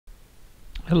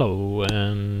Hello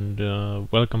and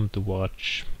welcome to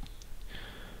watch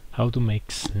how to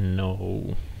make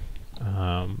snow.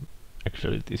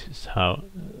 Actually this is how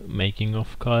making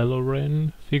of Kylo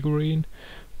Ren figurine,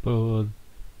 but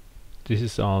this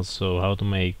is also how to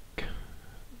make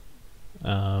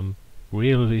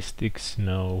realistic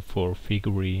snow for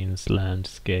figurines,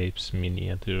 landscapes,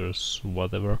 miniatures,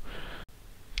 whatever.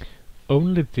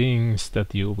 Only things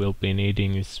that you will be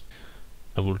needing is,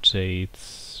 I would say,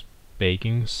 it's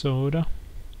baking soda.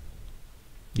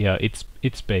 Yeah,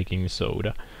 it's baking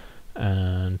soda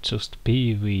and just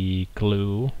PV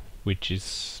glue, which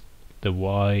is the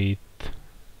white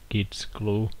kids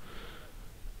glue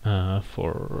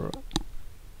for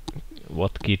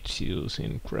what kids use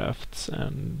in crafts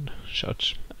and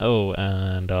such. Oh,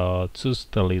 and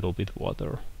just a little bit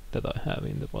water that I have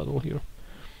in the bottle here.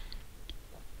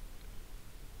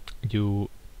 You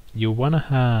wanna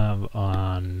have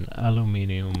an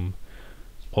aluminium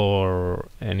or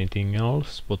anything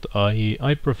else, but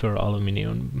I prefer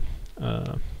aluminium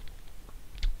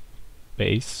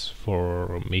base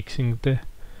for mixing the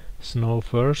snow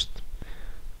first,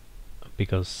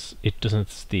 because it doesn't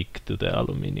stick to the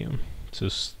aluminium.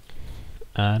 Just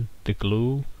add the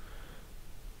glue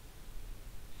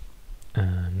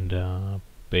and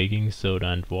baking soda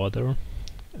and water.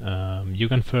 You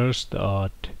can first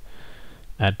add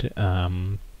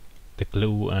the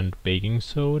glue and baking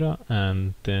soda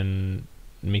and then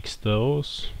mix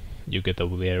those. You get a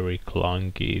very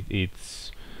clunky,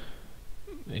 it's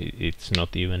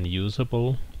not even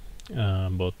usable,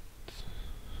 but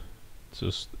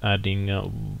just adding a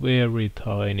very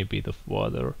tiny bit of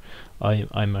water.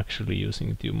 I'm actually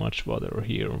using too much water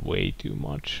here, way too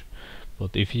much,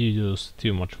 but if you use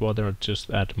too much water, just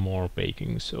add more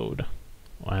baking soda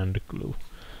and glue.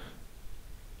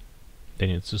 Then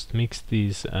you just mix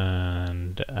these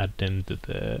and add them to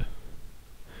the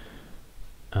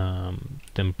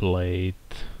template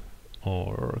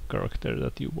or character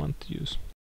that you want to use.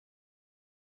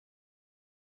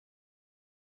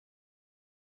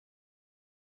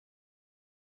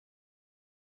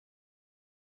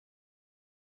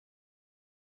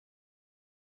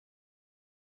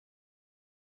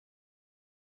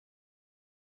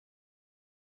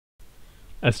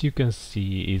 As you can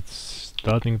see, it's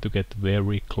starting to get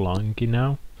very clunky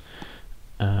now,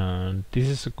 and this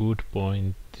is a good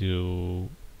point to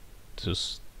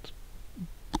just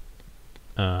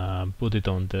put it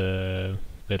on the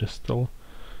pedestal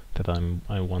that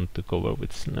I want to cover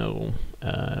with snow,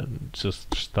 and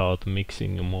just start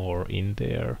mixing more in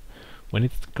there. When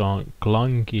it's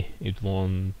clunky, it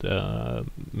won't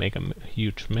make a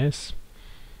huge mess,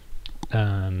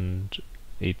 and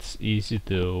it's easy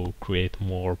to create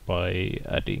more by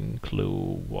adding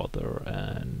glue, water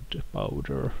and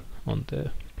powder on the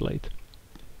plate.